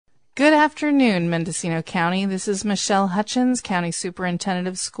Good afternoon, Mendocino County. This is Michelle Hutchins, County Superintendent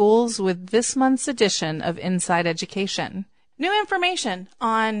of Schools, with this month's edition of Inside Education. New information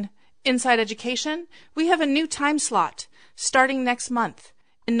on Inside Education. We have a new time slot starting next month.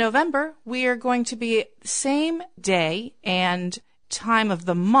 In November, we are going to be same day and time of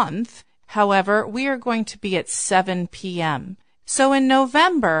the month. However, we are going to be at 7 p.m. So in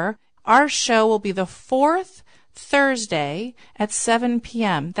November, our show will be the fourth Thursday at 7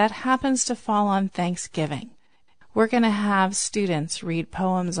 p.m. That happens to fall on Thanksgiving. We're going to have students read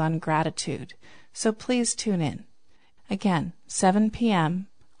poems on gratitude, so please tune in. Again, 7 p.m.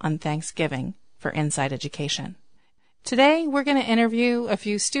 on Thanksgiving for Inside Education. Today, we're going to interview a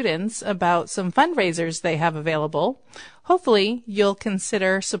few students about some fundraisers they have available. Hopefully, you'll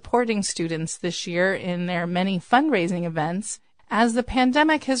consider supporting students this year in their many fundraising events, as the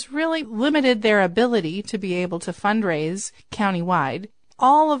pandemic has really limited their ability to be able to fundraise countywide.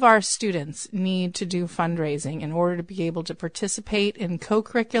 All of our students need to do fundraising in order to be able to participate in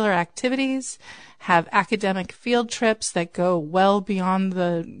co-curricular activities, have academic field trips that go well beyond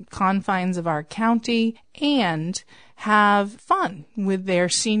the confines of our county, and have fun with their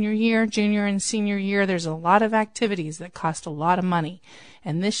senior year, junior and senior year. There's a lot of activities that cost a lot of money.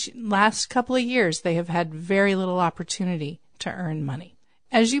 And this last couple of years, they have had very little opportunity to earn money.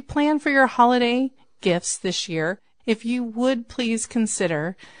 As you plan for your holiday gifts this year, if you would please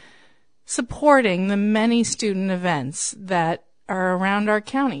consider supporting the many student events that are around our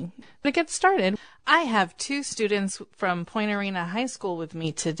county. To get started, I have two students from Point Arena High School with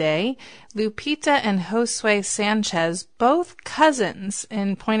me today, Lupita and Josue Sanchez, both cousins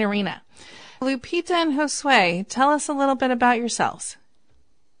in Point Arena. Lupita and Josue, tell us a little bit about yourselves.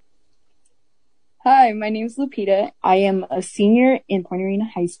 Hi, my name is Lupita. I am a senior in Point Arena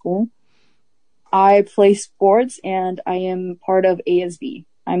High School. I play sports and I am part of ASB.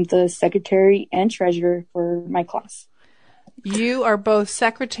 I'm the secretary and treasurer for my class. You are both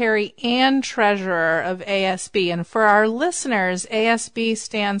secretary and treasurer of ASB. And for our listeners, ASB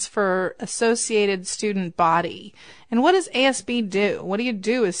stands for Associated Student Body. And what does ASB do? What do you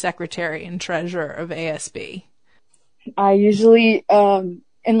do as secretary and treasurer of ASB? I usually,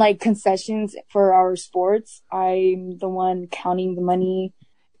 in concessions for our sports, I'm the one counting the money,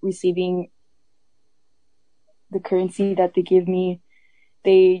 receiving the currency that they give me.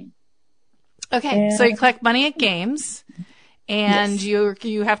 So you collect money at games, and yes,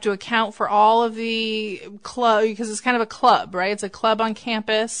 you have to account for all of the club, because it's kind of a club, right? It's a club on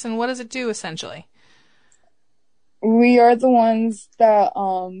campus. And what does it do essentially? We are the ones that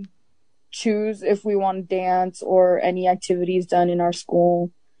choose if we want to dance or any activities done in our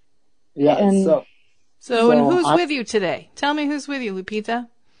school. Yeah. And who's with you today? Tell me who's with you, Lupita.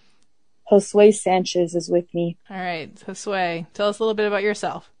 Josue Sanchez is with me. All right, Josue, tell us a little bit about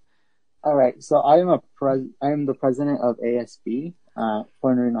yourself. All right, so I am the president of ASB,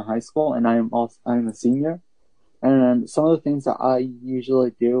 Point Arena High School, and I'm a senior. And some of the things that I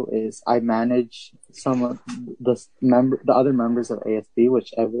usually do is I manage some of the other members of ASB,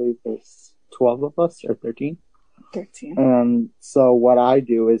 which I believe there's 12 of us or 13. 13. And so what I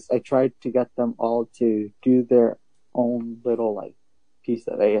do is I try to get them all to do their own little piece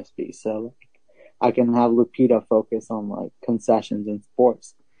of ASB. So I can have Lupita focus on concessions and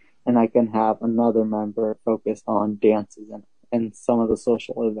sports, and I can have another member focus on dances and some of the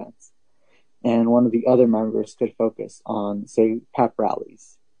social events. And one of the other members could focus on, say, pep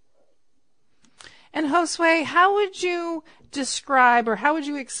rallies. And Josue, how would you describe or how would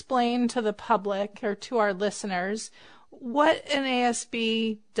you explain to the public or to our listeners what an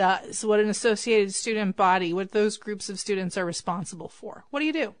ASB does, what an associated student body, what those groups of students are responsible for? What do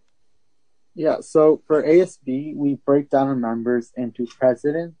you do? Yeah, so for ASB, we break down our members into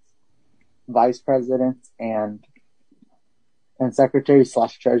presidents, vice presidents, and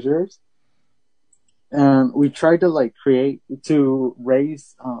secretaries/treasurers. And we try to to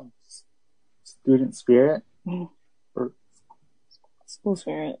raise student spirit or school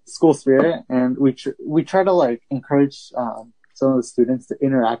spirit, and we try to encourage some of the students to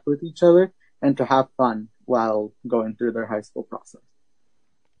interact with each other and to have fun while going through their high school process.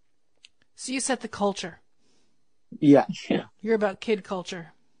 So you set the culture. Yeah. You're about kid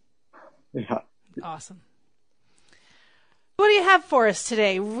culture. Yeah. Awesome. What do you have for us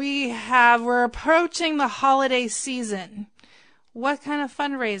today? We're approaching the holiday season. What kind of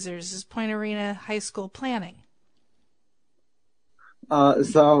fundraisers is Point Arena High School planning?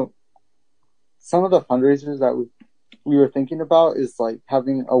 So some of the fundraisers that we were thinking about is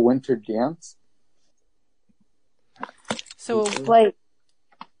having a winter dance. So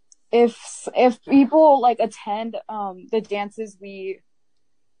if people attend the dances, we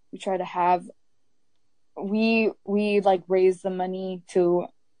we try to have, we like raise the money to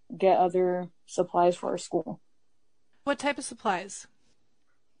get other supplies for our school. What type of supplies?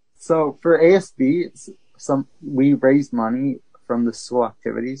 So for ASB, we raise money from the school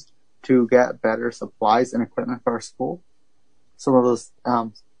activities to get better supplies and equipment for our school. Some of those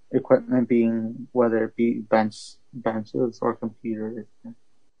equipment being whether it be benches or computers.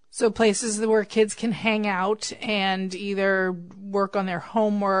 So places where kids can hang out and either work on their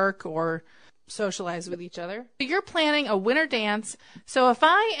homework or socialize with each other. You're planning a winter dance. So if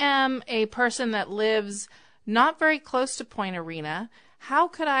I am a person that lives not very close to Point Arena, how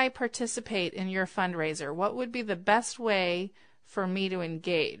could I participate in your fundraiser? What would be the best way for me to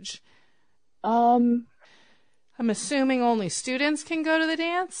engage? I'm assuming only students can go to the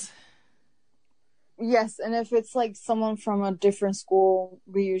dance? Yes, and if it's like someone from a different school,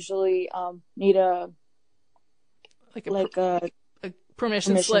 we usually need a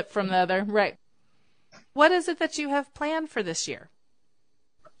permission slip from the other. Right. What is it that you have planned for this year?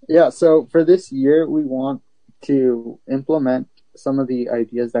 Yeah, so for this year, we want to implement some of the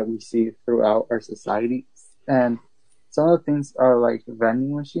ideas that we see throughout our society. And some of the things are like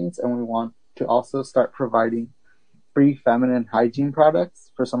vending machines, and we want to also start providing free feminine hygiene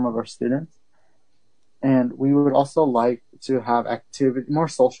products for some of our students. And we would also like to have more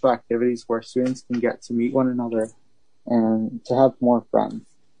social activities where students can get to meet one another and to have more friends.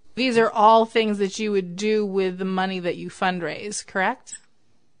 These are all things that you would do with the money that you fundraise, correct?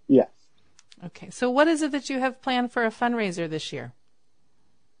 Yes. Okay, so what is it that you have planned for a fundraiser this year?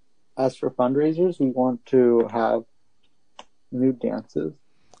 As for fundraisers, we want to have new dances.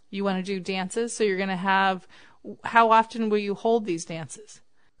 You want to do dances? So you're going to have, how often will you hold these dances?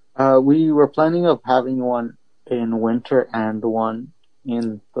 We were planning of having one in winter and one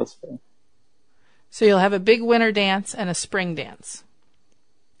in the spring. So you'll have a big winter dance and a spring dance.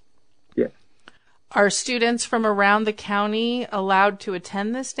 Yeah. Are students from around the county allowed to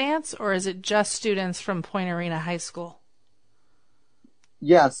attend this dance, or is it just students from Point Arena High School?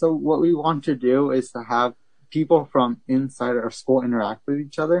 Yeah, so what we want to do is to have people from inside our school interact with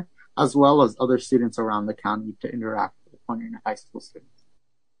each other, as well as other students around the county to interact with Point Arena High School students.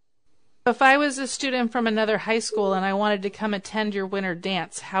 If I was a student from another high school and I wanted to come attend your winter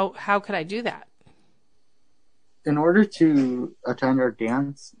dance, how could I do that? In order to attend our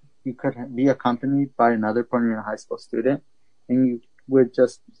dance, you could be accompanied by another Point Arena High School student, and you would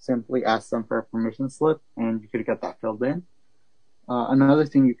just simply ask them for a permission slip, and you could get that filled in. Another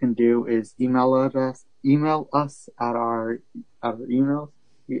thing you can do is email us at our emails,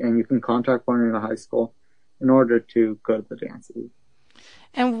 and you can contact Point Arena High School in order to go to the dances.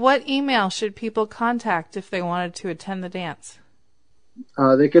 And what email should people contact if they wanted to attend the dance?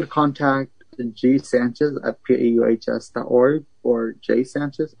 They could contact gsanchez@pauhs.org or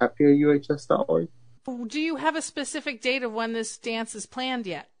jsanchez@pauhs.org. Do you have a specific date of when this dance is planned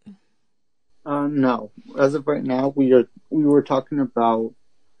yet? No. As of right now, we were talking about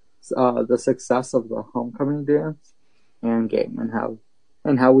the success of the homecoming dance and game and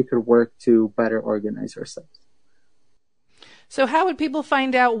how we could work to better organize ourselves. So how would people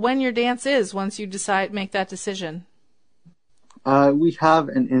find out when your dance is once you make that decision? We have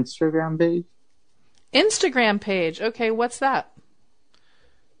an Instagram page. Instagram page. Okay, what's that?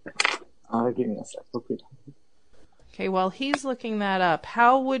 Give me a sec. Okay, while he's looking that up,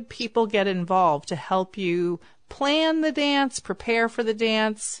 how would people get involved to help you plan the dance, prepare for the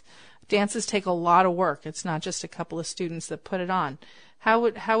dance? Dances take a lot of work. It's not just a couple of students that put it on. How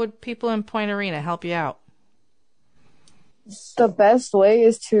would people in Point Arena help you out? The best way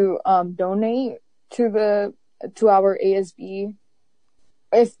is to donate to our ASB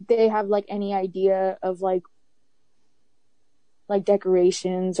if they have like any idea of like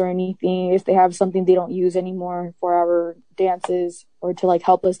decorations or anything. If they have something they don't use anymore for our dances or to like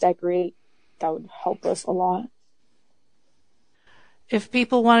help us decorate, that would help us a lot. If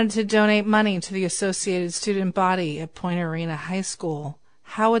people wanted to donate money to the Associated Student Body at Point Arena High School,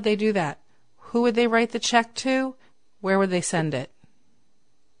 how would they do that? Who would they write the check to? Where would they send it?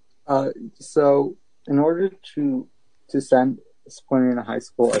 So in order to send Point Arena High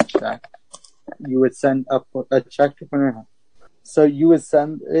School a check, you would send a check to Point Arena. So you would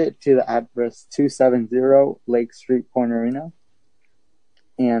send it to the address 270 Lake Street, Point Arena,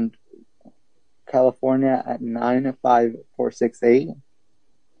 and California at 95468.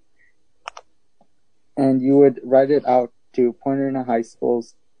 And you would write it out to Point Arena High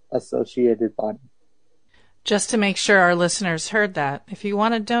School's Associated Body. Just to make sure our listeners heard that, if you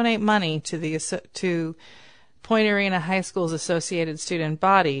want to donate money to Point Arena High School's Associated Student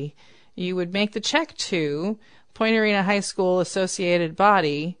Body, you would make the check to Point Arena High School Associated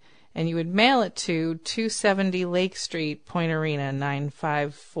Body, and you would mail it to 270 Lake Street, Point Arena,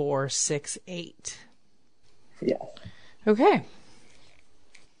 95468. Yes. Okay.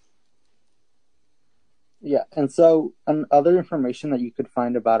 Yeah, and so other information that you could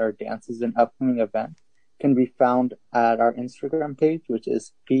find about our dances and upcoming event can be found at our Instagram page, which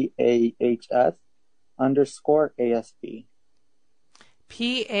is PAHS_ASB.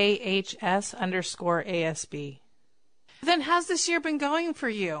 PAHS_ASB. Then how's this year been going for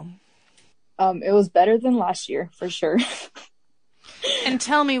you? It was better than last year, for sure. And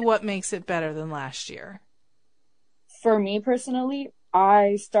tell me what makes it better than last year. For me personally,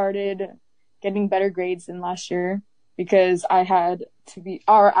 I started getting better grades than last year because I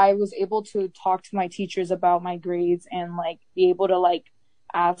was able to talk to my teachers about my grades and like be able to like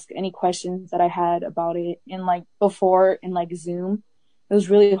ask any questions that I had about it. And like before in like Zoom, it was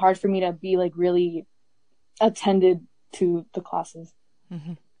really hard for me to be like really attended to the classes.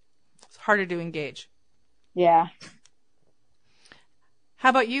 Mm-hmm. It's harder to engage. Yeah. How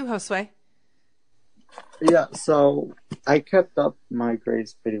about you, Josue? Yeah, so I kept up my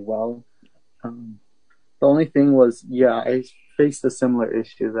grades pretty well. The only thing was, I faced a similar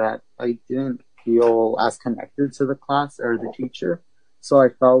issue that I didn't feel as connected to the class or the teacher. So I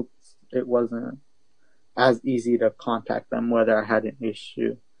felt it wasn't as easy to contact them whether I had an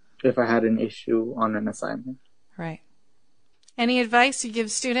issue, if I had an issue on an assignment. Right. Any advice you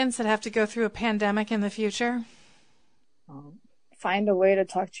give students that have to go through a pandemic in the future? Find a way to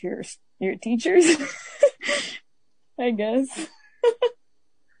talk to your teachers, I guess.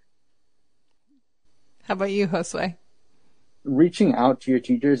 How about you, Josue? Reaching out to your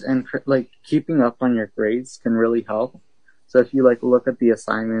teachers and like keeping up on your grades can really help. So if you like look at the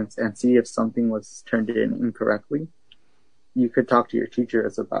assignments and see if something was turned in incorrectly, you could talk to your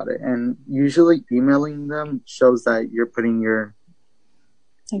teachers about it. And usually emailing them shows that you're putting your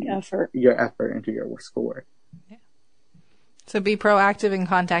effort into your schoolwork. Yeah. So be proactive in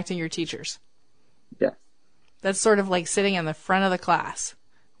contacting your teachers. Yes. That's sort of like sitting in the front of the class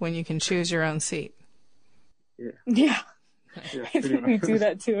when you can choose your own seat. Yeah. I think we do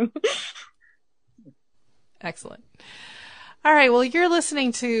that too. Excellent. All right. Well, you're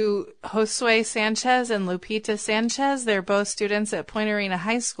listening to Josue Sanchez and Lupita Sanchez. They're both students at Point Arena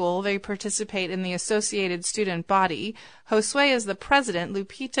High School. They participate in the Associated Student Body. Josue is the president.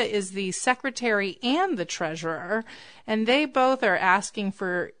 Lupita is the secretary and the treasurer. And they both are asking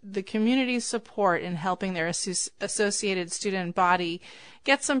for the community's support in helping their Associated Student Body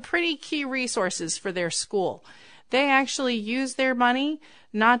get some pretty key resources for their school. They actually use their money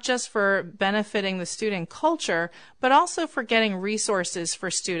not just for benefiting the student culture, but also for getting resources for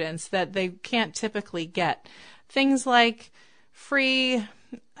students that they can't typically get. Things like free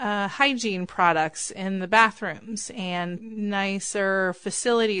hygiene products in the bathrooms and nicer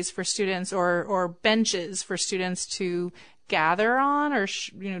facilities for students or benches for students to gather on or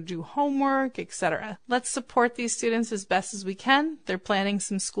do homework, etc. Let's support these students as best as we can. They're planning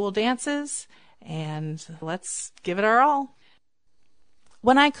some school dances, and let's give it our all.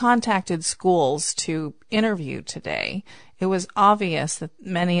 When I contacted schools to interview today, it was obvious that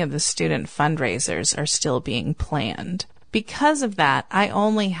many of the student fundraisers are still being planned. Because of that, I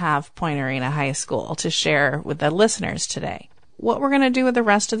only have Point Arena High School to share with the listeners today. What we're going to do with the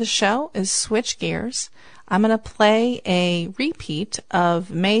rest of the show is switch gears. I'm going to play a repeat of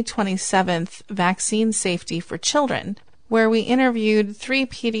May 27th Vaccine Safety for Children, where we interviewed 3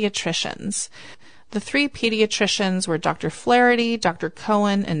 pediatricians. The 3 pediatricians were Dr. Flaherty, Dr.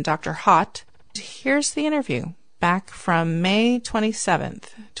 Cohen, and Dr. Hott. Here's the interview back from May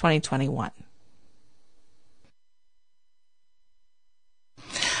 27th, 2021.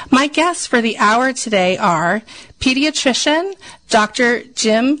 My guests for the hour today are pediatrician Dr.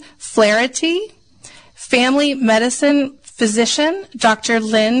 Jim Flaherty, family medicine physician Dr.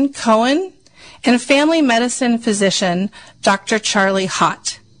 Lynn Cohen, and family medicine physician Dr. Charlie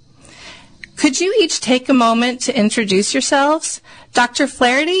Hott. Could you each take a moment to introduce yourselves? Dr.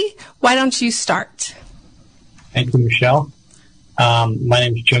 Flaherty, why don't you start? Thank you, Michelle. My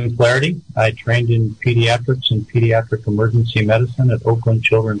name is Jim Flaherty. I trained in pediatrics and pediatric emergency medicine at Oakland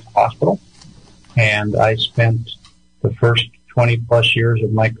Children's Hospital, and I spent the first 20-plus years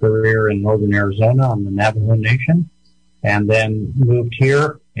of my career in northern Arizona on the Navajo Nation, and then moved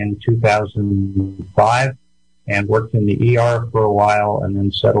here in 2005 and worked in the ER for a while, and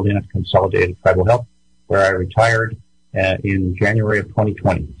then settled in at Consolidated Tribal Health, where I retired in January of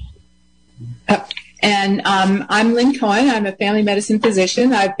 2020. And I'm Lynn Cohen. I'm a family medicine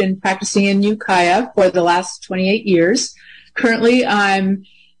physician. I've been practicing in Ukiah for the last 28 years. Currently, I'm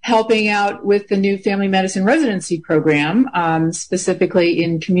helping out with the new family medicine residency program, specifically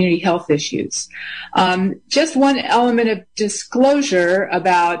in community health issues. Just one element of disclosure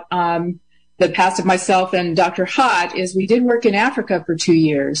about the past of myself and Dr. Hott is we did work in Africa for 2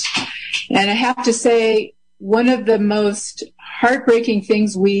 years. And I have to say, one of the most heartbreaking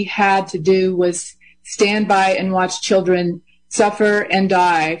things we had to do was stand by and watch children suffer and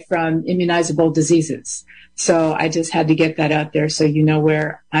die from immunizable diseases. So I just had to get that out there so you know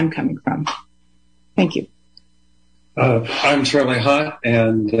where I'm coming from. Thank you. I'm Charlie Hott,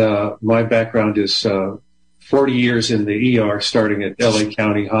 and my background is 40 years in the ER, starting at LA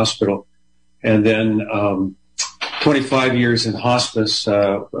County Hospital, and then 25 years in hospice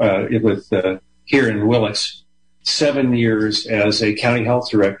here in Willits, 7 years as a county health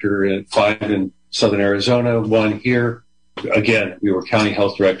director, and 5 in Southern Arizona, 1 here. Again, we were county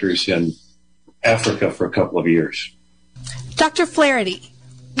health directors in Africa for a couple of years. Dr. Flaherty,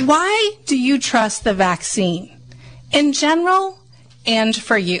 why do you trust the vaccine in general and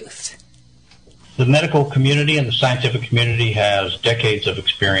for youth? The medical community and the scientific community has decades of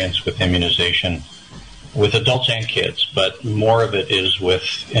experience with immunization with adults and kids, but more of it is with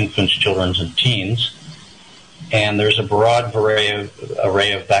infants, children, and teens. And there's a broad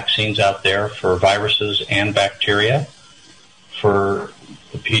array of vaccines out there for viruses and bacteria for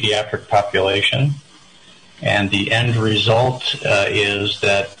the pediatric population. And the end result is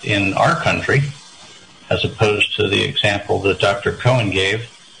that in our country, as opposed to the example that Dr. Cohen gave,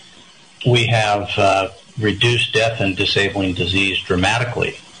 we have reduced death and disabling disease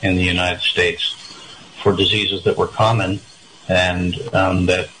dramatically in the United States for diseases that were common and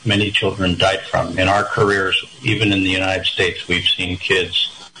that many children died from. In our careers, even in the United States, we've seen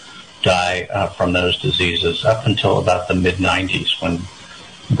kids die from those diseases up until about the mid-90s when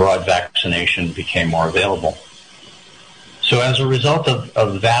broad vaccination became more available. So as a result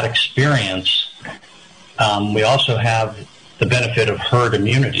of that experience, we also have the benefit of herd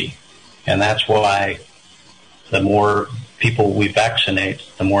immunity, and that's why the more people we vaccinate,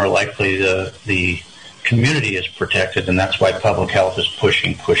 the more likely the community is protected, and that's why public health is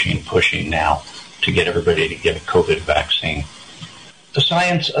pushing now to get everybody to get a COVID vaccine. The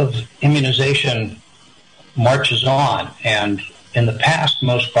science of immunization marches on, and in the past,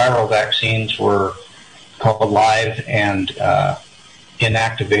 most viral vaccines were called live and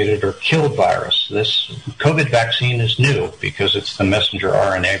inactivated or killed virus. This COVID vaccine is new because it's the messenger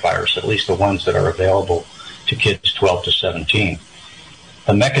RNA virus, at least the ones that are available to kids 12 to 17.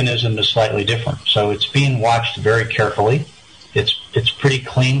 The mechanism is slightly different, so it's being watched very carefully. It's pretty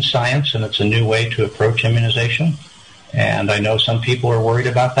clean science, and it's a new way to approach immunization. And I know some people are worried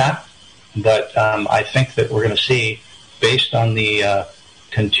about that, but I think that we're going to see, based on the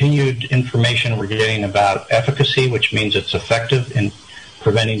continued information we're getting about efficacy, which means it's effective in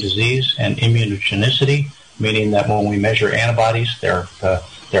preventing disease, and immunogenicity, meaning that when we measure antibodies, they're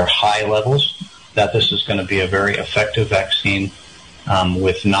high levels, that this is going to be a very effective vaccine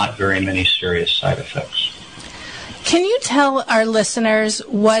with not very many serious side effects. Can you tell our listeners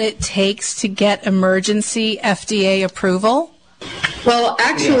what it takes to get emergency FDA approval? Well,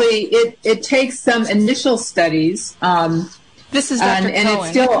 actually, it takes some initial studies. This is Dr.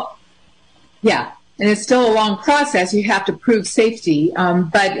 Cohen. And it's still a long process. You have to prove safety.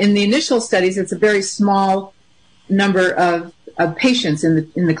 But in the initial studies, it's a very small number of patients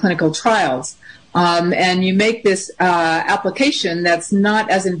in the clinical trials. And you make this application that's not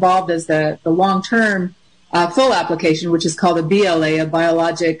as involved as the long-term full application, which is called a BLA, a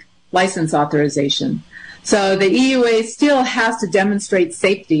Biologic License Authorization. So the EUA still has to demonstrate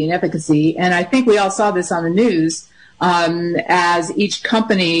safety and efficacy, and I think we all saw this on the news as each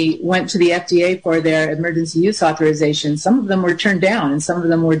company went to the FDA for their emergency use authorization. Some of them were turned down, and some of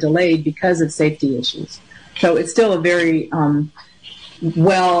them were delayed because of safety issues. So it's still a very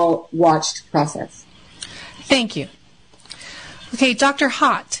well-watched process. Thank you. Okay, Dr.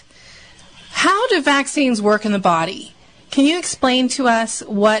 Hott, how do vaccines work in the body? Can you explain to us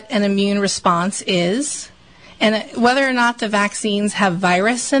what an immune response is, and whether or not the vaccines have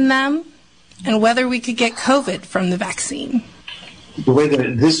virus in them, and whether we could get COVID from the vaccine? The way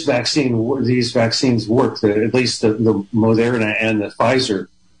that these vaccines work, at least the Moderna and the Pfizer,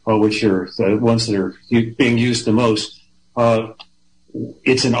 which are the ones that are being used the most,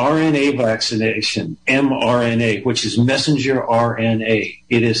 it's an RNA vaccination, mRNA, which is messenger RNA.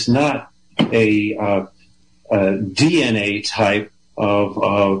 It is not a DNA type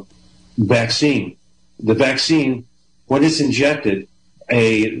of vaccine. The vaccine, when it's injected,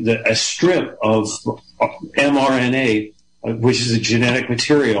 a strip of mRNA, which is a genetic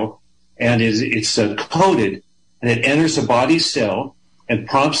material, and it's coded, and it enters a body cell, and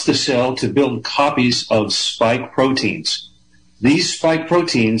prompts the cell to build copies of spike proteins. These spike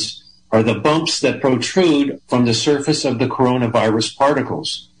proteins are the bumps that protrude from the surface of the coronavirus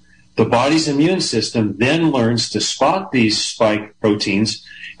particles. The body's immune system then learns to spot these spike proteins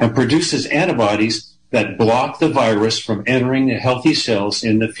and produces antibodies that block the virus from entering the healthy cells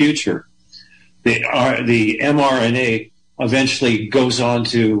in the future. The mRNA eventually goes on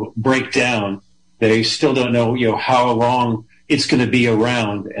to break down. They still don't know, how long it's going to be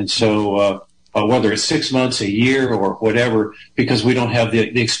around, and so whether it's 6 months, a year, or whatever, because we don't have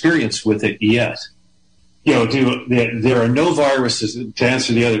the experience with it yet. There are no viruses, to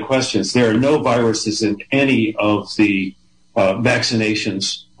answer the other questions, there are no viruses in any of the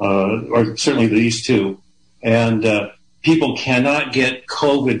vaccinations, or certainly these two. And people cannot get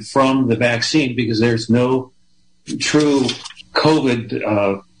COVID from the vaccine because there's no true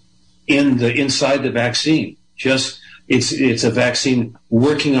COVID inside the vaccine. Just it's a vaccine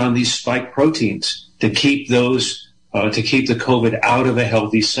working on these spike proteins to keep those to keep the COVID out of a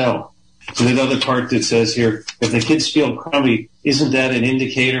healthy cell. So another part that says here, if the kids feel crummy, isn't that an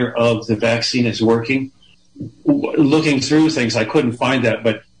indicator of the vaccine is working? Looking through things, I couldn't find that,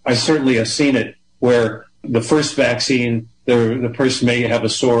 but I certainly have seen it where the first vaccine, the person may have a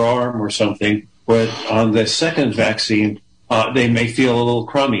sore arm or something, but on the second vaccine, they may feel a little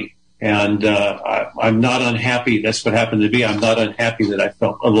crummy. And I'm not unhappy. That's what happened to me. I'm not unhappy that I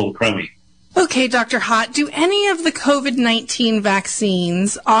felt a little crummy. Okay, Dr. Hott, do any of the COVID-19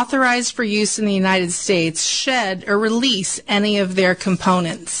 vaccines authorized for use in the United States shed or release any of their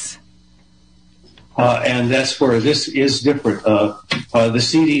components? And that's where this is different. The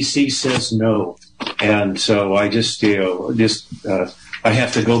CDC says no. And so I I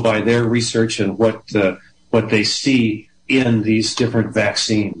have to go by their research and what they see in these different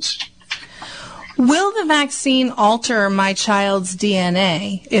vaccines. Will the vaccine alter my child's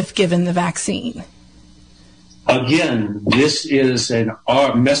DNA if given the vaccine? Again, this is an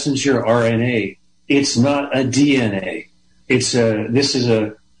messenger RNA. It's not a DNA. This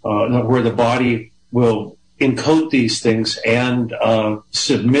is where the body will encode these things and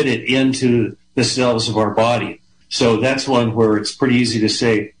submit it into the cells of our body. So that's one where it's pretty easy to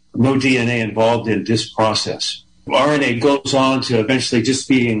say no DNA involved in this process. RNA goes on to eventually just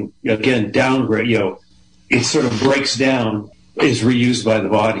being, again, downgrade, it sort of breaks down, is reused by the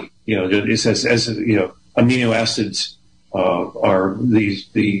body. It says, amino acids are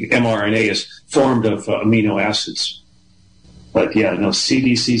the mRNA is formed of amino acids. But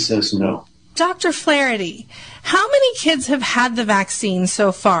CDC says no. Dr. Flaherty, how many kids have had the vaccine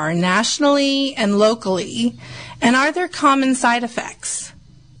so far, nationally and locally, and are there common side effects?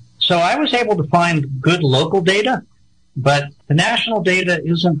 So I was able to find good local data, but the national data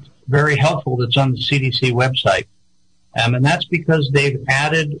isn't very helpful that's on the CDC website. And that's because they've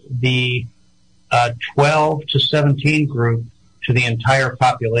added the 12 to 17 group to the entire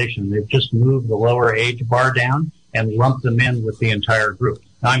population. They've just moved the lower age bar down and lumped them in with the entire group.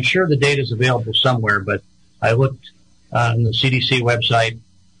 Now, I'm sure the data is available somewhere, but I looked on the CDC website,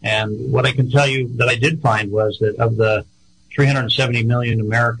 and what I can tell you that I did find was that of the 370 million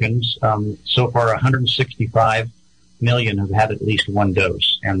Americans, so far 165 million have had at least one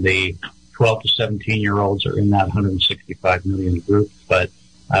dose, and the 12 to 17-year-olds are in that 165 million group, but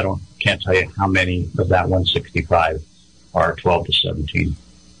I can't tell you how many of that 165 are 12 to 17.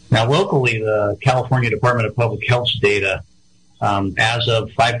 Now, locally, the California Department of Public Health's data, as of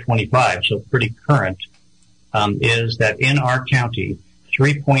 5/25, so pretty current, is that in our county,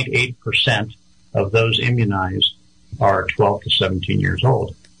 3.8% of those immunized are 12 to 17 years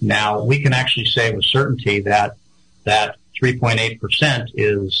old. Now, we can actually say with certainty that 3.8%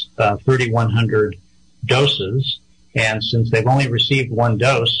 is 3,100 doses, and since they've only received one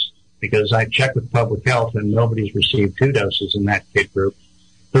dose, because I checked with public health and nobody's received 2 doses in that kid group,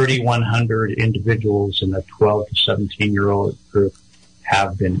 3,100 individuals in the 12 to 17-year-old group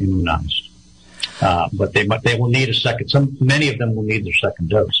have been immunized. But they will need a second. Many of them will need their second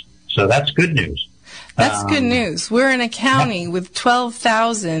dose. So that's good news. That's good news. We're in a county with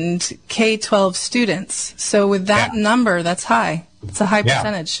 12,000 K-12 students. So with that number, that's high. It's a high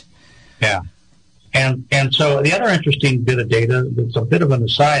percentage. Yeah. And so the other interesting bit of data that's a bit of an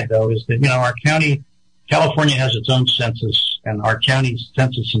aside, though, is that, our county, California has its own census, and our county's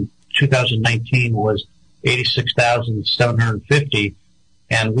census in 2019 was 86,750,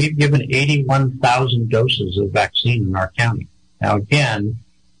 and we've given 81,000 doses of vaccine in our county. Now, again,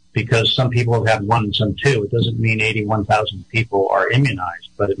 because some people have had 1 and some 2, it doesn't mean 81,000 people are immunized,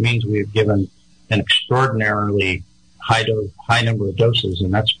 but it means we've given an extraordinarily high number of doses,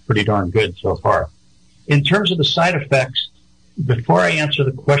 and that's pretty darn good so far. In terms of the side effects, before I answer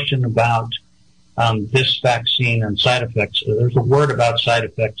the question about this vaccine and side effects, there's a word about side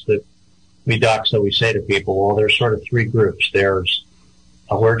effects that we docs that we say to people, well, there's sort of three groups. There's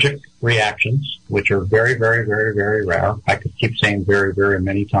allergic reactions, which are very, very, very, very rare. I could keep saying very, very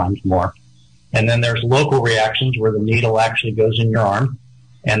many times more. And then there's local reactions where the needle actually goes in your arm.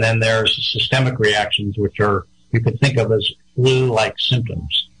 And then there's systemic reactions, which are, you could think of as flu-like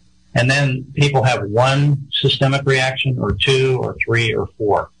symptoms. And then people have one systemic reaction or two or three or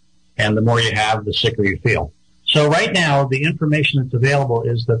four. And the more you have, the sicker you feel. So right now, the information that's available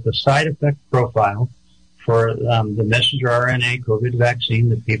is that the side effect profile for the messenger RNA COVID vaccine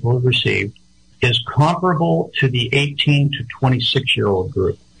that people have received is comparable to the 18 to 26-year-old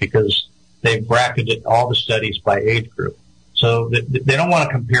group, because they've bracketed all the studies by age group. So they don't want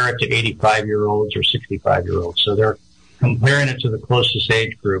to compare it to 85-year-olds or 65-year-olds. So they're comparing it to the closest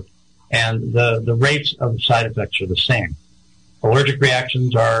age group. And the rates of side effects are the same. Allergic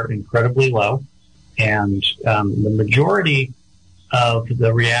reactions are incredibly low. And the majority of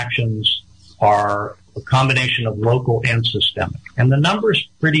the reactions are a combination of local and systemic. And the number's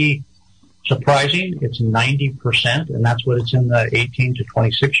pretty surprising. It's 90%, and that's what it's in the 18 to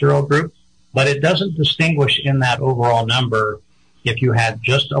 26-year-old group. But it doesn't distinguish in that overall number if you had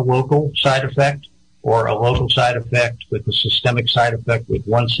just a local side effect or a local side effect with a systemic side effect with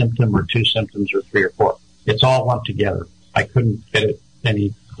one symptom or two symptoms or three or four. It's all lumped together. I couldn't get it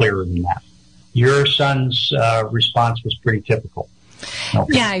any clearer than that. Your son's response was pretty typical.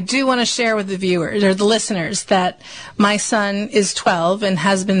 Okay. Yeah, I do want to share with the viewers or the listeners that my son is 12 and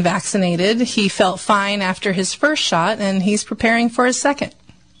has been vaccinated. He felt fine after his first shot, and he's preparing for his second.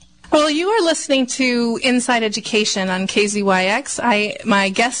 Well, you are listening to Inside Education on KZYX. My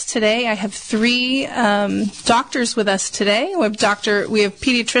guest today, I have three doctors with us today. We have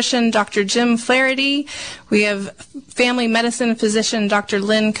pediatrician Dr. Jim Flaherty, we have family medicine physician Dr.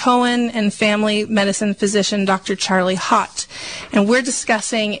 Lynn Cohen, and family medicine physician Dr. Charlie Hott. And we're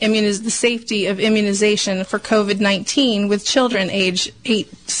discussing the safety of immunization for COVID-19 with children age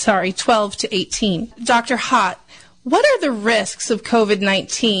 12 to 18. Dr. Hott, what are the risks of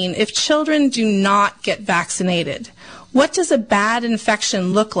COVID-19 if children do not get vaccinated? What does a bad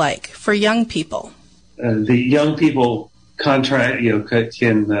infection look like for young people? The young people can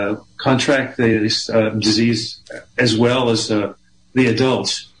contract this disease as well as the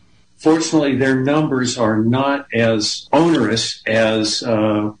adults. Fortunately, their numbers are not as onerous as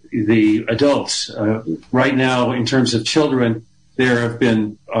the adults. Right now, in terms of children, there have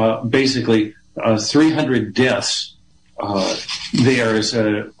been basically 300 deaths. There is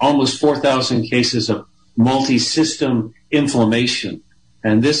almost 4,000 cases of multi-system inflammation,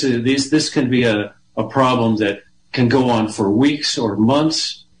 and this can be a problem that can go on for weeks or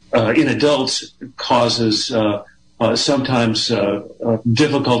months. In adults, it causes sometimes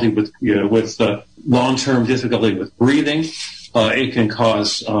difficulty with long-term difficulty with breathing. It can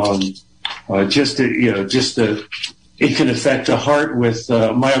cause it can affect the heart with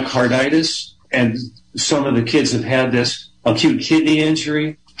myocarditis. And some of the kids have had this acute kidney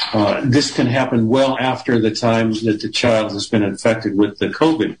injury. This can happen well after the time that the child has been infected with the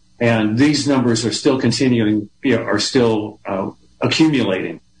COVID. And these numbers are still continuing, are still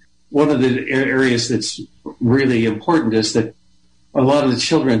accumulating. One of the areas that's really important is that a lot of the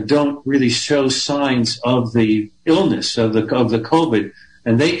children don't really show signs of the illness, of the COVID,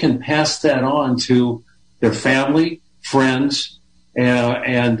 and they can pass that on to their family, friends,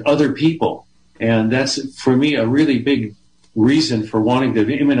 and other people. And that's, for me, a really big reason for wanting to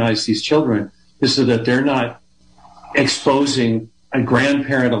immunize these children, is so that they're not exposing a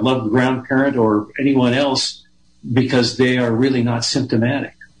grandparent, a loved grandparent, or anyone else because they are really not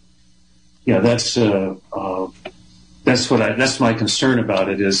symptomatic. Yeah, that's my concern about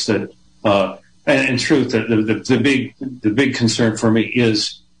it, is that, and in truth, the big concern for me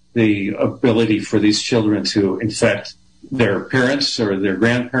is the ability for these children to infect their parents or their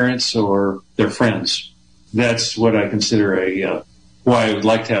grandparents or their friends. That's what I consider why I would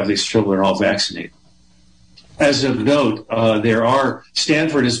like to have these children all vaccinated. As of note,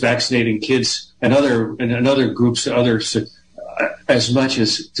 Stanford is vaccinating kids and other groups, as much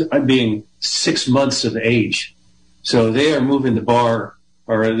as being 6 months of age. So they are moving the bar,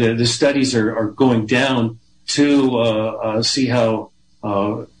 or the studies are going down to see how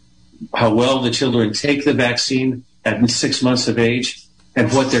well the children take the vaccine at 6 months of age,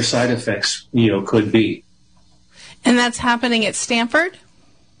 and what their side effects, could be. And that's happening at Stanford?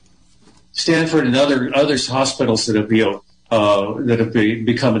 Stanford and other hospitals that have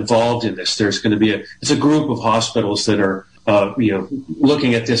become involved in this. There's going to be it's a group of hospitals that are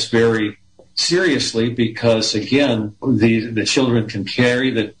looking at this very seriously because, again, the children can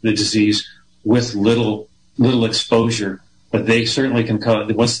carry the disease with little exposure, but they certainly can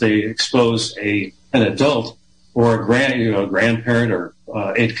once they expose an adult or a grandparent, or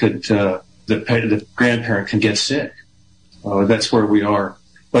it could the grandparent can get sick. That's where we are.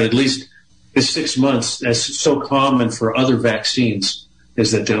 But at least the 6 months, that's so common for other vaccines,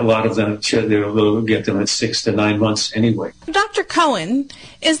 is that a lot of them, they'll get them at 6 to 9 months anyway. Dr. Cohen,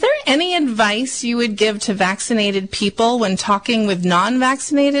 is there any advice you would give to vaccinated people when talking with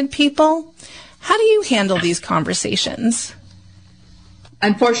non-vaccinated people? How do you handle these conversations?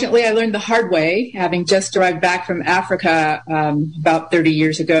 Unfortunately, I learned the hard way. Having just arrived back from Africa about 30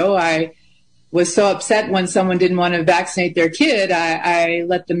 years ago, I was so upset when someone didn't want to vaccinate their kid. I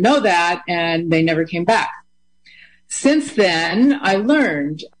let them know that, and they never came back. Since then, I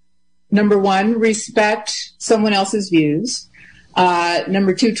learned, number one, respect someone else's views.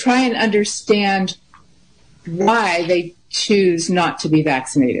 Number two, try and understand why they choose not to be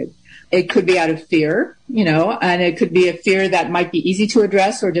vaccinated. It could be out of fear, and it could be a fear that might be easy to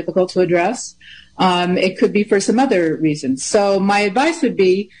address or difficult to address. It could be for some other reasons. So my advice would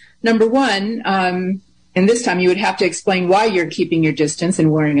be, number one, and this time you would have to explain why you're keeping your distance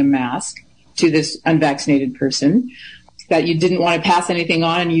and wearing a mask to this unvaccinated person, that you didn't want to pass anything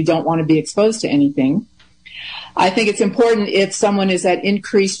on and you don't want to be exposed to anything. I think it's important if someone is at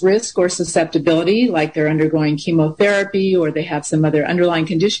increased risk or susceptibility, like they're undergoing chemotherapy or they have some other underlying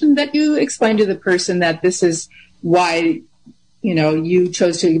condition, that you explain to the person that this is why, you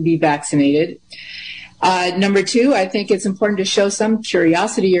chose to be vaccinated. Number two, I think it's important to show some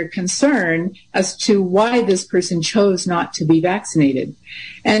curiosity or concern as to why this person chose not to be vaccinated.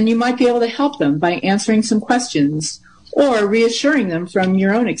 And you might be able to help them by answering some questions or reassuring them from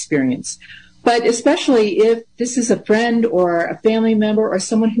your own experience. But especially if this is a friend or a family member or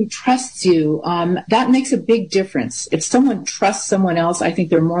someone who trusts you, that makes a big difference. If someone trusts someone else, I think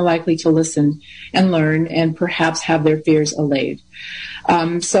they're more likely to listen and learn and perhaps have their fears allayed.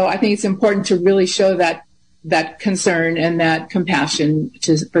 So I think it's important to really show that concern and that compassion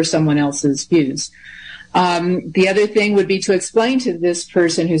for someone else's views. The other thing would be to explain to this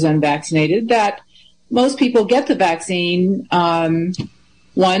person who's unvaccinated that most people get the vaccine,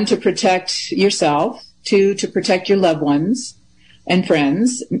 one, to protect yourself, two, to protect your loved ones and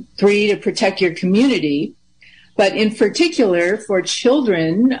friends, three, to protect your community. But in particular, for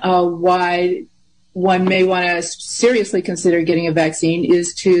children, why one may want to seriously consider getting a vaccine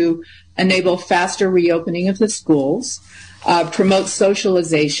is to enable faster reopening of the schools, promote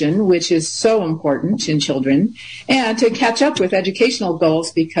socialization, which is so important in children, and to catch up with educational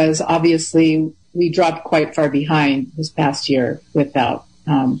goals, because obviously we dropped quite far behind this past year without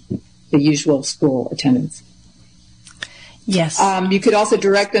the usual school attendance. Yes. You could also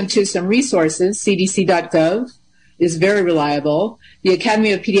direct them to some resources. CDC.gov is very reliable. The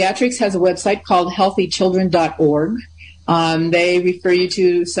Academy of Pediatrics has a website called healthychildren.org. They refer you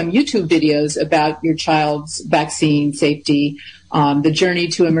to some YouTube videos about your child's vaccine safety, the journey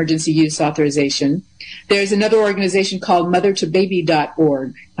to emergency use authorization. There's another organization called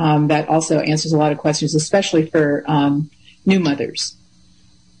mothertobaby.org that also answers a lot of questions, especially for new mothers.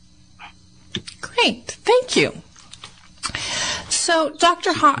 Great. Thank you. So,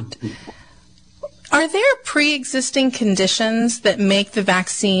 Dr. Hott, are there pre-existing conditions that make the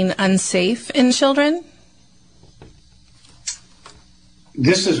vaccine unsafe in children?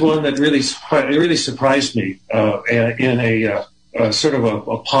 This is one that really surprised me in a sort of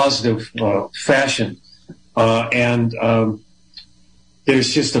a positive fashion. And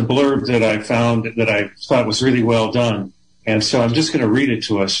there's just a blurb that I found that I thought was really well done. And so I'm just going to read it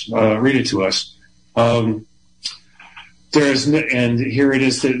to us. And here it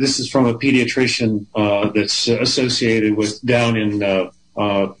is. This is from a pediatrician that's associated with down in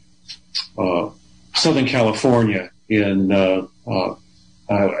Southern California in the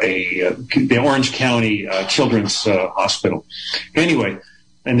Orange County Children's Hospital. Anyway,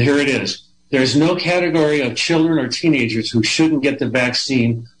 and here it is. There's no category of children or teenagers who shouldn't get the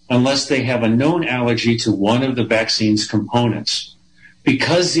vaccine unless they have a known allergy to one of the vaccine's components.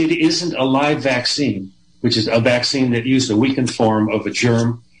 Because it isn't a live vaccine, which is a vaccine that used a weakened form of a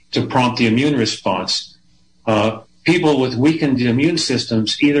germ to prompt the immune response, people with weakened immune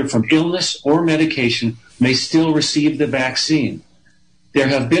systems, either from illness or medication, may still receive the vaccine. There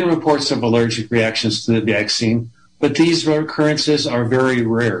have been reports of allergic reactions to the vaccine, but these occurrences are very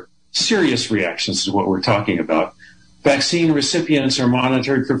rare. Serious reactions is what we're talking about. Vaccine recipients are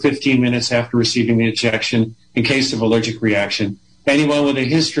monitored for 15 minutes after receiving the injection in case of allergic reaction. Anyone with a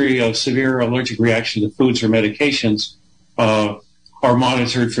history of severe allergic reaction to foods or medications are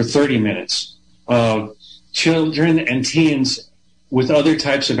monitored for 30 minutes. Children and teens with other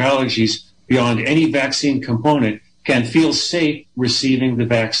types of allergies beyond any vaccine component can feel safe receiving the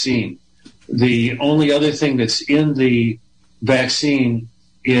vaccine. The only other thing that's in the vaccine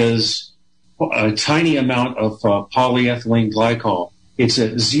is a tiny amount of polyethylene glycol. It's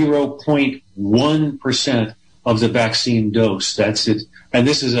at 0.1% of the vaccine dose. That's it. And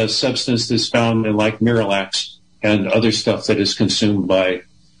this is a substance that's found in like Miralax and other stuff that is consumed by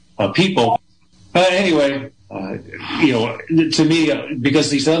people. Anyway, to me, because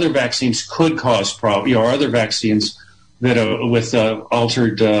these other vaccines could cause problems, other vaccines that are with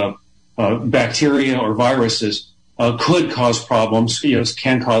altered bacteria or viruses could cause problems,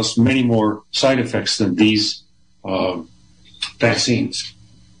 can cause many more side effects than these vaccines.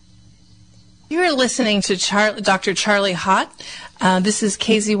 You're listening to Dr. Charlie Hott. This is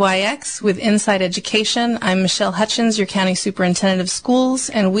KZYX with Inside Education. I'm Michelle Hutchins, your County Superintendent of Schools,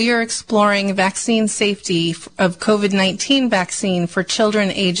 and we are exploring vaccine safety of COVID-19 vaccine for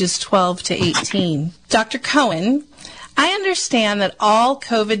children ages 12 to 18. Dr. Cohen, I understand that all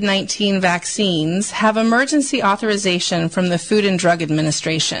COVID-19 vaccines have emergency authorization from the Food and Drug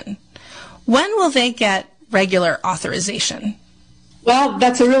Administration. When will they get regular authorization? Well,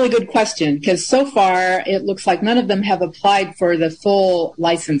 that's a really good question, because so far it looks like none of them have applied for the full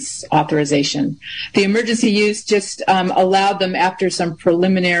license authorization. The emergency use just allowed them, after some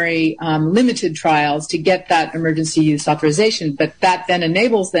preliminary limited trials, to get that emergency use authorization, but that then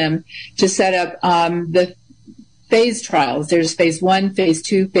enables them to set up the phase trials. There's phase 1, phase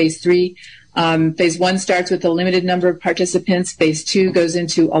 2, phase 3. Phase 1 starts with a limited number of participants. Phase 2 goes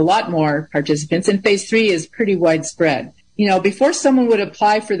into a lot more participants, and phase 3 is pretty widespread. Before someone would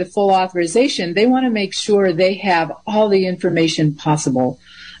apply for the full authorization, they want to make sure they have all the information possible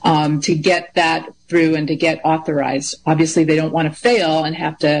to get that through and to get authorized. Obviously, they don't want to fail and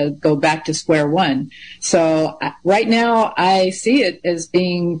have to go back to square one. So right now, I see it as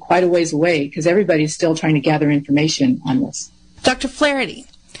being quite a ways away because everybody's still trying to gather information on this. Dr. Flaherty,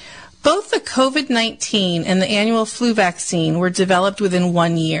 both the COVID-19 and the annual flu vaccine were developed within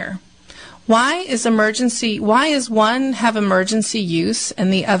 1 year. Why is one have emergency use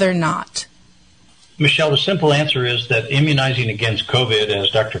and the other not? Michelle, the simple answer is that immunizing against COVID, as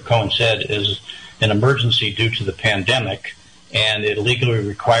Dr. Cohen said, is an emergency due to the pandemic, and it legally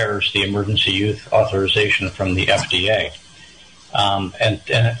requires the emergency use authorization from the FDA. And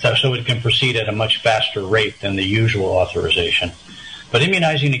so it can proceed at a much faster rate than the usual authorization. But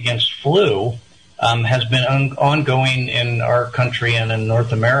immunizing against flu has been ongoing in our country and in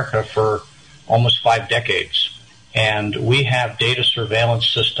North America for almost 5 decades. And we have data surveillance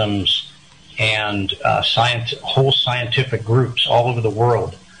systems and whole scientific groups all over the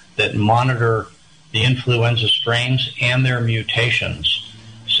world that monitor the influenza strains and their mutations,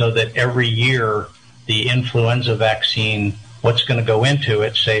 so that every year the influenza vaccine, what's going to go into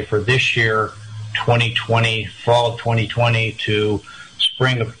it, say for this year, 2020, fall of 2020 to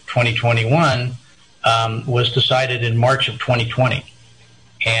spring of 2021, was decided in March of 2020.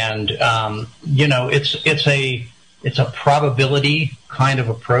 And, it's a probability kind of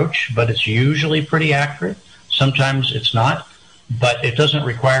approach, but it's usually pretty accurate. Sometimes it's not, but it doesn't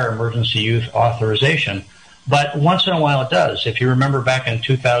require emergency use authorization. But once in a while it does. If you remember back in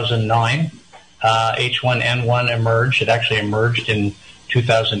 2009, H1N1 emerged. It actually emerged in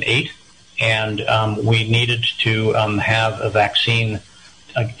 2008, and we needed to have a vaccine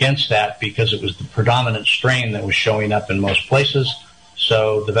against that because it was the predominant strain that was showing up in most places.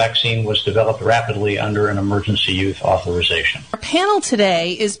 So the vaccine was developed rapidly under an emergency use authorization. Our panel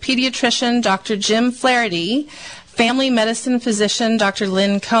today is pediatrician Dr. Jim Flaherty, family medicine physician Dr.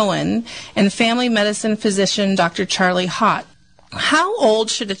 Lynn Cohen, and family medicine physician Dr. Charlie Hott. How old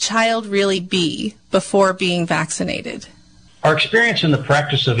should a child really be before being vaccinated? Our experience in the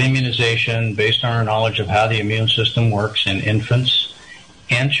practice of immunization, based on our knowledge of how the immune system works in infants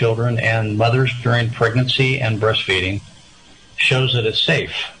and children and mothers during pregnancy and breastfeeding, shows that it's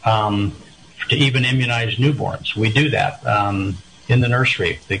safe to even immunize newborns. We do that in the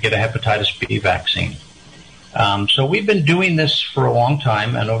nursery. They get a hepatitis B vaccine. So we've been doing this for a long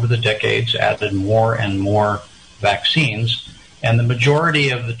time, and over the decades added more and more vaccines. And the majority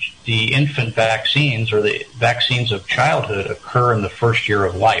of the infant vaccines, or the vaccines of childhood, occur in the first year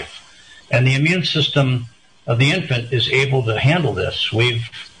of life. And the immune system of the infant is able to handle this.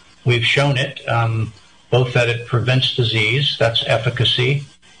 We've shown it, both that it prevents disease, that's efficacy,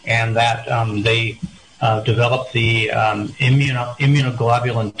 and that they develop the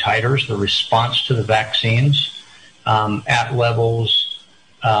immunoglobulin titers, the response to the vaccines, at levels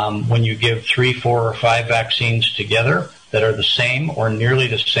when you give 3, 4, or 5 vaccines together, that are the same or nearly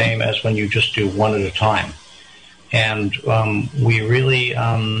the same as when you just do one at a time. And we really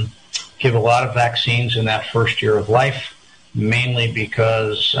give a lot of vaccines in that first year of life, mainly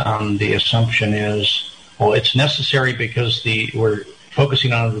because the assumption is, well, it's necessary because we're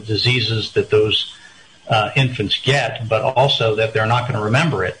focusing on the diseases that those infants get, but also that they're not going to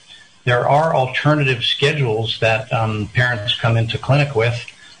remember it. There are alternative schedules that parents come into clinic with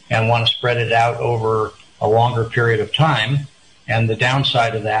and want to spread it out over a longer period of time. And the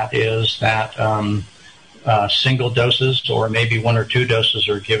downside of that is that single doses or maybe 1 or 2 doses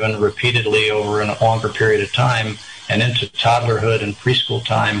are given repeatedly over a longer period of time and into toddlerhood and preschool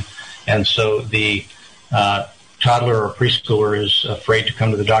time. And so the toddler or preschooler is afraid to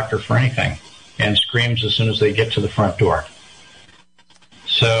come to the doctor for anything and screams as soon as they get to the front door.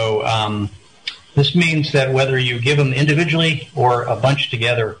 So this means that whether you give them individually or a bunch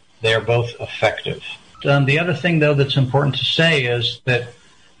together, they are both effective. The other thing, though, that's important to say is that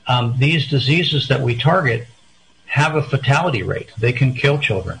these diseases that we target have a fatality rate. They can kill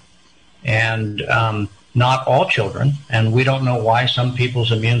children, and not all children, and we don't know why some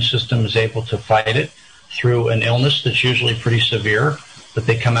people's immune system is able to fight it through an illness that's usually pretty severe, but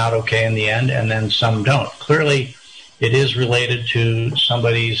they come out okay in the end, and then some don't. Clearly, it is related to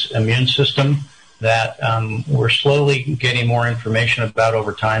somebody's immune system that we're slowly getting more information about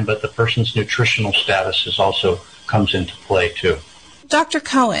over time, but the person's nutritional status is also comes into play too. Dr.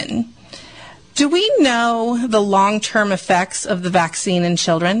 Cohen, do we know the long-term effects of the vaccine in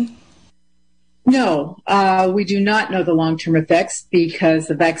children? No, we do not know the long-term effects because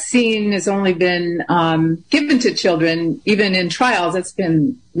the vaccine has only been given to children, even in trials, it's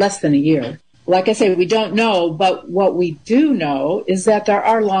been less than a year. Like I say, we don't know, but what we do know is that there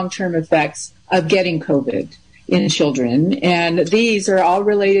are long-term effects of getting COVID in children, and these are all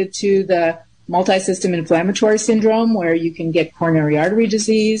related to the multisystem inflammatory syndrome, where you can get coronary artery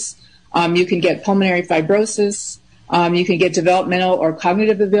disease, you can get pulmonary fibrosis, you can get developmental or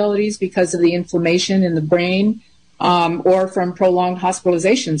cognitive abilities because of the inflammation in the brain, or from prolonged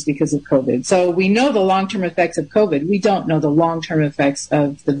hospitalizations because of COVID. So we know the long-term effects of COVID. We don't know the long-term effects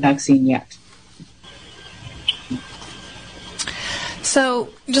of the vaccine yet. So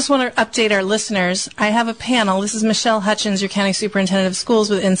just want to update our listeners. I have a panel. This is Michelle Hutchins, your County Superintendent of Schools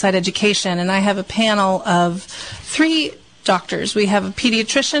with Inside Education, and I have a panel of 3 doctors. We have a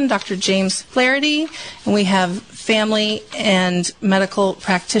pediatrician, Dr. James Flaherty, and we have family and medical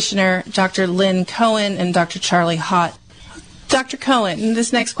practitioner, Dr. Lynn Cohen, and Dr. Charlie Hott. Dr. Cohen,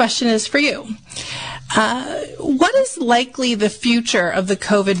 this next question is for you. What is likely the future of the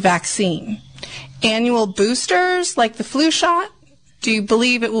COVID vaccine? Annual boosters like the flu shot? Do you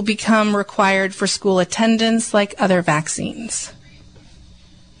believe it will become required for school attendance like other vaccines?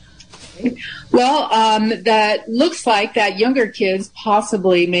 Well, that looks like that younger kids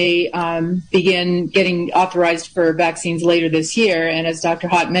possibly may begin getting authorized for vaccines later this year. And as Dr.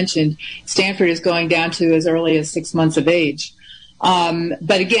 Hott mentioned, Stanford is going down to as early as 6 months of age.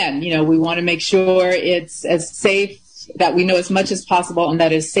 But again, we want to make sure it's as safe, that we know as much as possible and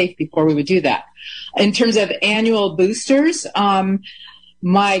that is safe before we would do that. In terms of annual boosters,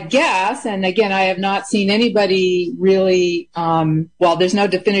 my guess, and again, I have not seen anybody really, there's no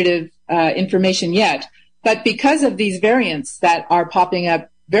definitive information yet, but because of these variants that are popping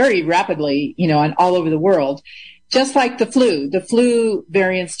up very rapidly, and all over the world, just like the flu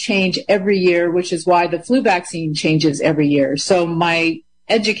variants change every year, which is why the flu vaccine changes every year. So my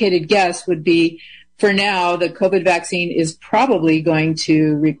educated guess would be, for now, the COVID vaccine is probably going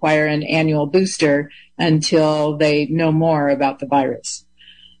to require an annual booster until they know more about the virus.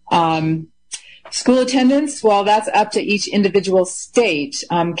 School attendance, well, that's up to each individual state.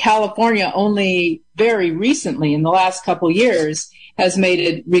 California only very recently, in the last couple years, has made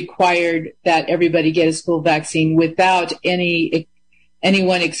it required that everybody get a school vaccine without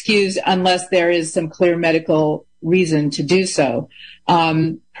anyone excused unless there is some clear medical reason to do so.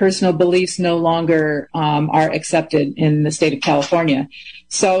 Personal beliefs no longer are accepted in the state of California.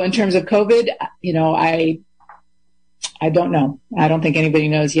 So in terms of COVID, I don't know. I don't think anybody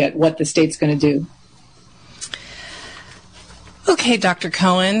knows yet what the state's going to do. Okay, Dr.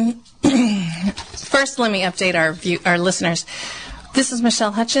 Cohen. First, let me update our listeners. This is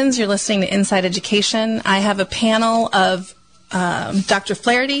Michelle Hutchins. You're listening to Inside Education. I have a panel of Dr.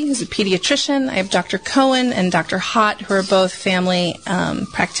 Flaherty, who's a pediatrician. I have Dr. Cohen and Dr. Hott, who are both family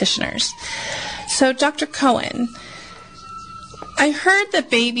practitioners. So, Dr. Cohen, I heard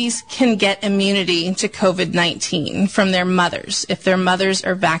that babies can get immunity to COVID-19 from their mothers if their mothers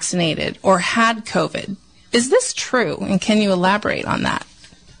are vaccinated or had COVID. Is this true? And can you elaborate on that?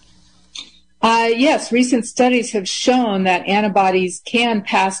 Yes, recent studies have shown that antibodies can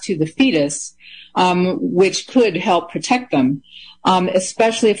pass to the fetus, which could help protect them,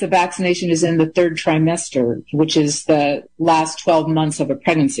 especially if the vaccination is in the third trimester, which is the last 12 months of a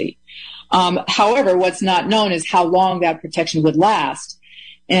pregnancy. However, what's not known is how long that protection would last.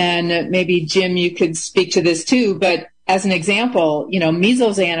 And maybe, Jim, you could speak to this too, but as an example,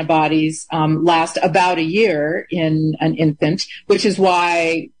 measles antibodies last about a year in an infant, which is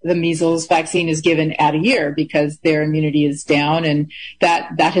why the measles vaccine is given at a year, because their immunity is down, and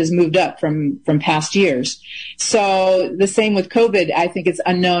that has moved up from past years. So the same with COVID. I think it's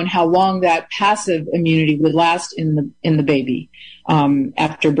unknown how long that passive immunity would last in the baby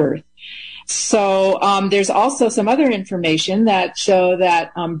after birth. So there's also some other information that show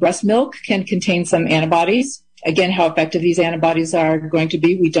that breast milk can contain some antibodies. Again, how effective these antibodies are going to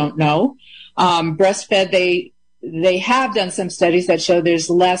be, we don't know. Breastfed, they have done some studies that show there's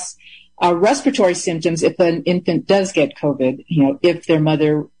less respiratory symptoms if an infant does get COVID, if their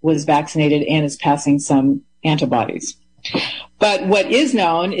mother was vaccinated and is passing some antibodies. But what is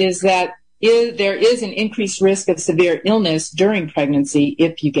known is that there is an increased risk of severe illness during pregnancy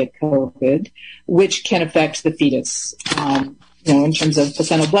if you get COVID, which can affect the fetus, in terms of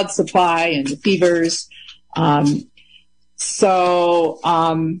placental blood supply and the fevers. In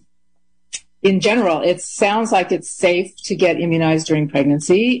general, it sounds like it's safe to get immunized during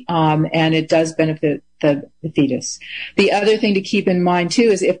pregnancy, and it does benefit the fetus. The other thing to keep in mind too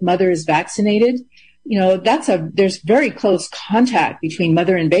is if mother is vaccinated, there's very close contact between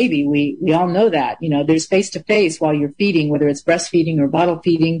mother and baby. We all know that. There's face to face while you're feeding, whether it's breastfeeding or bottle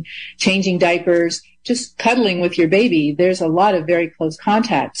feeding, changing diapers, just cuddling with your baby. There's a lot of very close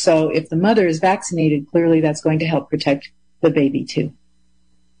contact. So if the mother is vaccinated, clearly that's going to help protect the baby too,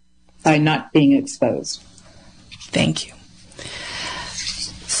 by not being exposed. Thank you.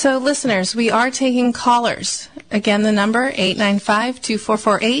 So listeners, we are taking callers. Again, the number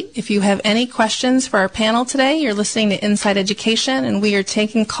 895-2448. If you have any questions for our panel today, you're listening to Inside Education, and we are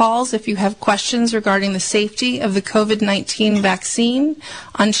taking calls if you have questions regarding the safety of the COVID-19 vaccine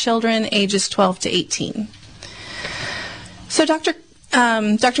on children ages 12 to 18. So Dr.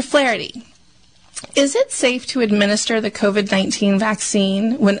 Flaherty, is it safe to administer the COVID-19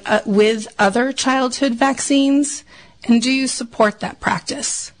 vaccine with other childhood vaccines? And do you support that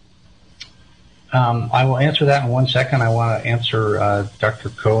practice? I will answer that in 1 second. I want to answer Dr.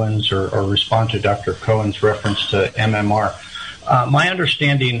 Cohen's or respond to Dr. Cohen's reference to MMR. My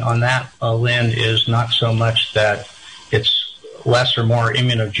understanding on that, Lynn, is not so much that it's less or more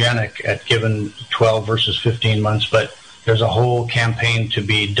immunogenic at given 12 versus 15 months, but there's a whole campaign to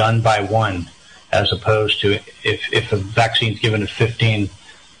be done by one, as opposed to if a vaccine is given at 15,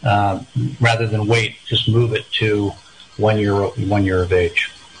 rather than wait, just move it to 1 year of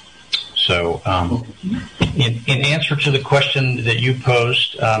age. So in answer to the question that you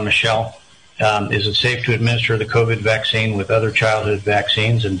posed, Michelle, is it safe to administer the COVID vaccine with other childhood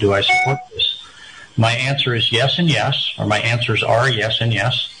vaccines, and do I support this? My answer is yes and yes, or my answers are yes and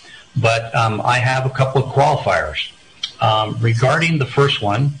yes, but I have a couple of qualifiers. Regarding the first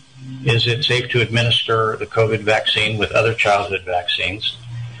one, is it safe to administer the COVID vaccine with other childhood vaccines?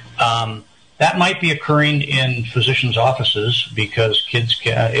 That might be occurring in physicians' offices because kids,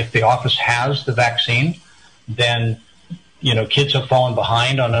 if the office has the vaccine, then, kids have fallen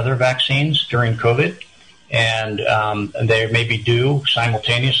behind on other vaccines during COVID, and they may be due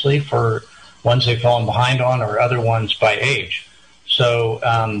simultaneously for ones they've fallen behind on or other ones by age. So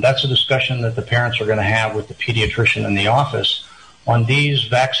that's a discussion that the parents are going to have with the pediatrician in the office on these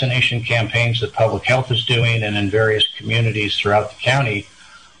vaccination campaigns that public health is doing, and in various communities throughout the county.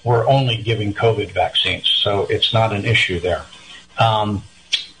 We're only giving COVID vaccines, so it's not an issue there.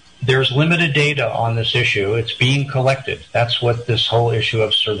 There's limited data on this issue. It's being collected. That's what this whole issue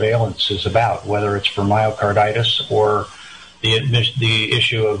of surveillance is about, whether it's for myocarditis or the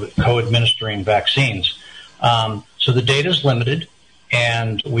issue of co-administering vaccines. So the data is limited,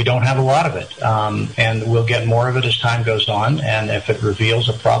 and we don't have a lot of it. And we'll get more of it as time goes on, and if it reveals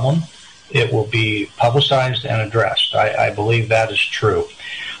a problem, it will be publicized and addressed. I believe that is true.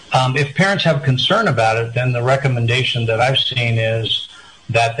 If parents have concern about it, then the recommendation that I've seen is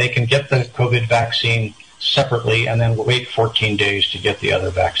that they can get the COVID vaccine separately and then wait 14 days to get the other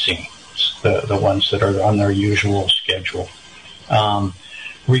vaccines, the ones that are on their usual schedule.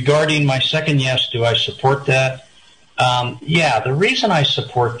 Regarding my second yes, do I support that? Yeah, the reason I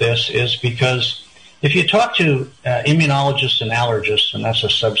support this is because if you talk to immunologists and allergists, and that's a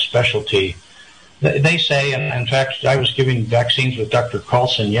subspecialty, they say, and in fact, I was giving vaccines with Dr.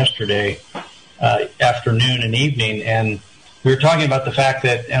 Carlson yesterday afternoon and evening, and we were talking about the fact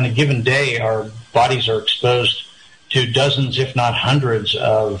that on a given day, our bodies are exposed to dozens, if not hundreds,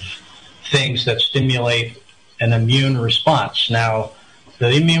 of things that stimulate an immune response. Now, the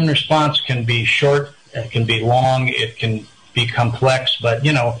immune response can be short, it can be long, it can be complex, but,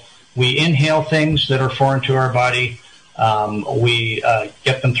 we inhale things that are foreign to our body. We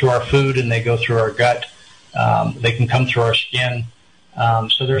get them through our food and they go through our gut. They can come through our skin.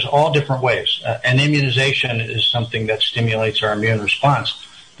 So there's all different ways. And immunization is something that stimulates our immune response.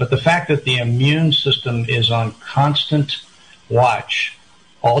 But the fact that the immune system is on constant watch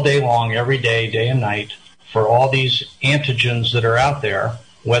all day long, every day, day and night, for all these antigens that are out there,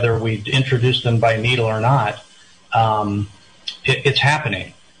 whether we introduce them by needle or not, it's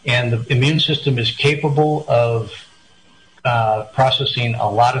happening. And the immune system is capable of processing a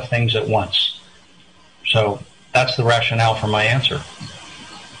lot of things at once. So that's the rationale for my answer.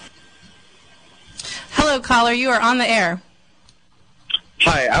 Hello, caller. You are on the air.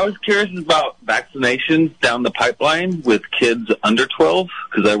 Hi. I was curious about vaccinations down the pipeline with kids under 12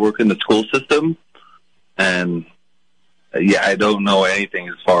 because I work in the school system. And, I don't know anything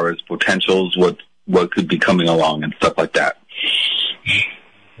as far as potentials, what could be coming along and stuff like that.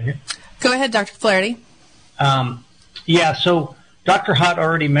 Go ahead, Dr. Flaherty. So Dr. Hott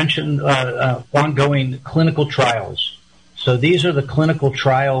already mentioned ongoing clinical trials. So these are the clinical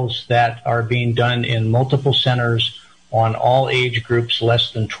trials that are being done in multiple centers on all age groups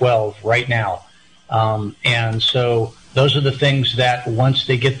less than 12 right now. And so those are the things that once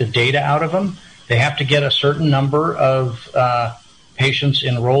they get the data out of them, they have to get a certain number of patients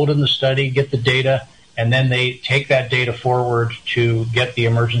enrolled in the study, get the data, and then they take that data forward to get the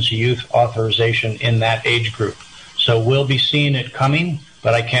emergency use authorization in that age group. So we'll be seeing it coming,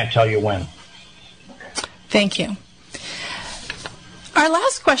 but I can't tell you when. Thank you. Our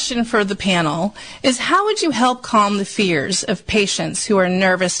last question for the panel is, how would you help calm the fears of patients who are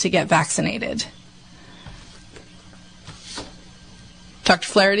nervous to get vaccinated? Dr.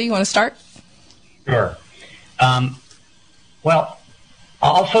 Flaherty, you want to start? Sure. Well,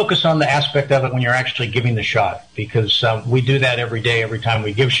 I'll focus on the aspect of it when you're actually giving the shot, because we do that every day, every time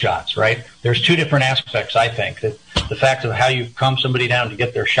we give shots, right? There's two different aspects, I think. That the fact of how you calm somebody down to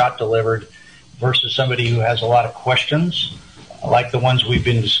get their shot delivered versus somebody who has a lot of questions, like the ones we've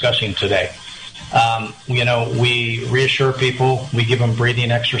been discussing today. We reassure people. We give them breathing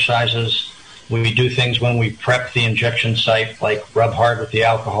exercises. We do things when we prep the injection site, like rub hard with the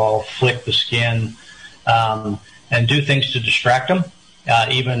alcohol, flick the skin, and do things to distract them.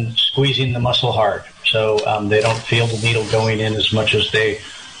 Even squeezing the muscle hard so they don't feel the needle going in as much as they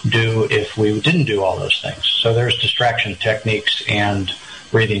do if we didn't do all those things. So there's distraction techniques and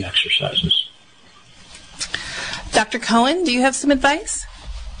breathing exercises. Dr. Cohen, do you have some advice?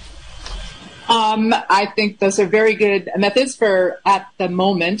 I think those are very good methods for at the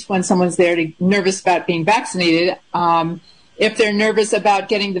moment when someone's nervous about being vaccinated. If they're nervous about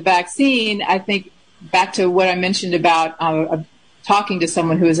getting the vaccine, I think back to what I mentioned about talking to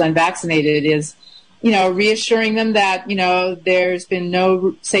someone who is unvaccinated is, reassuring them that, there's been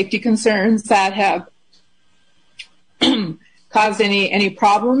no safety concerns that have caused any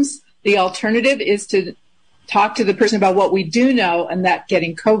problems. The alternative is to talk to the person about what we do know, and that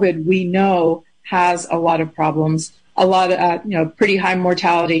getting COVID, we know, has a lot of problems, a lot of, pretty high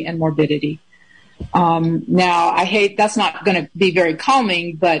mortality and morbidity. Now, that's not going to be very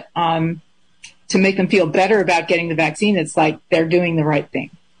calming, but to make them feel better about getting the vaccine, it's like they're doing the right thing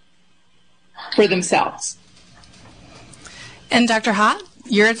for themselves. And Dr. Hott,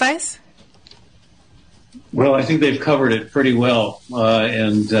 your advice? Well, I think they've covered it pretty well, but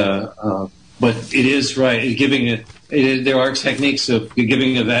it is right. There are techniques of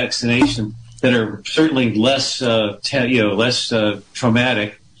giving a vaccination that are certainly less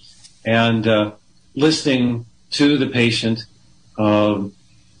traumatic, and listening to the patient, to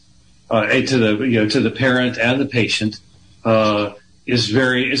the parent and the patient is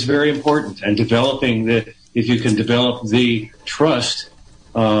very important. And if you can develop the trust,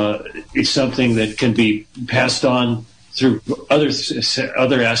 it's something that can be passed on through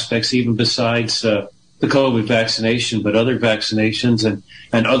other aspects, even besides the COVID vaccination, but other vaccinations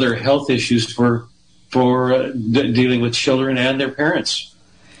and other health issues for dealing with children and their parents.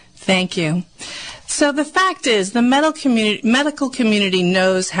 Thank you. So the fact is, the medical community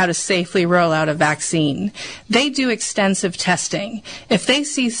knows how to safely roll out a vaccine. They do extensive testing. If they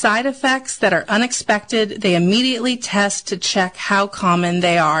see side effects that are unexpected, they immediately test to check how common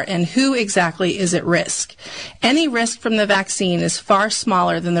they are and who exactly is at risk. Any risk from the vaccine is far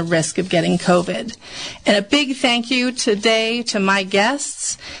smaller than the risk of getting COVID. And a big thank you today to my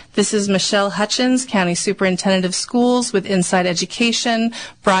guests, This is Michelle Hutchins, County Superintendent of Schools with Inside Education,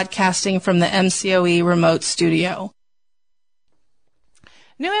 broadcasting from the MCOE remote studio.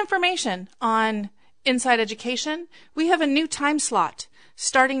 New information on Inside Education. We have a new time slot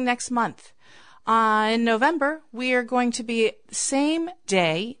starting next month. In November, we are going to be same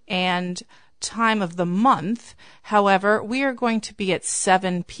day and time of the month. However, we are going to be at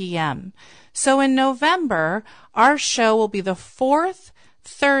 7 p.m. So in November, our show will be the fourth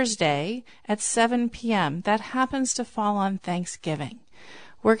Thursday at 7 p.m. That happens to fall on Thanksgiving.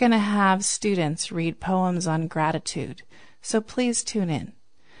 We're going to have students read poems on gratitude. So please tune in.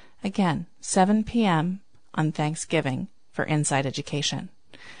 Again, 7 p.m. on Thanksgiving for Inside Education.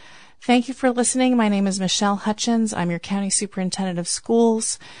 Thank you for listening. My name is Michelle Hutchins. I'm your County Superintendent of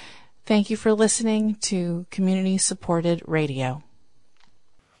Schools. Thank you for listening to Community Supported Radio.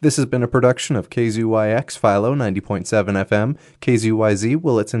 This has been a production of KZYX Philo 90.7 FM, KZYZ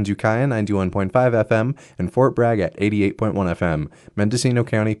Willits and Ukiah 91.5 FM, and Fort Bragg at 88.1 FM, Mendocino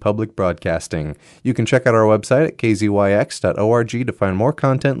County Public Broadcasting. You can check out our website at kzyx.org to find more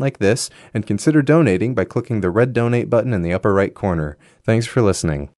content like this, and consider donating by clicking the red donate button in the upper right corner. Thanks for listening.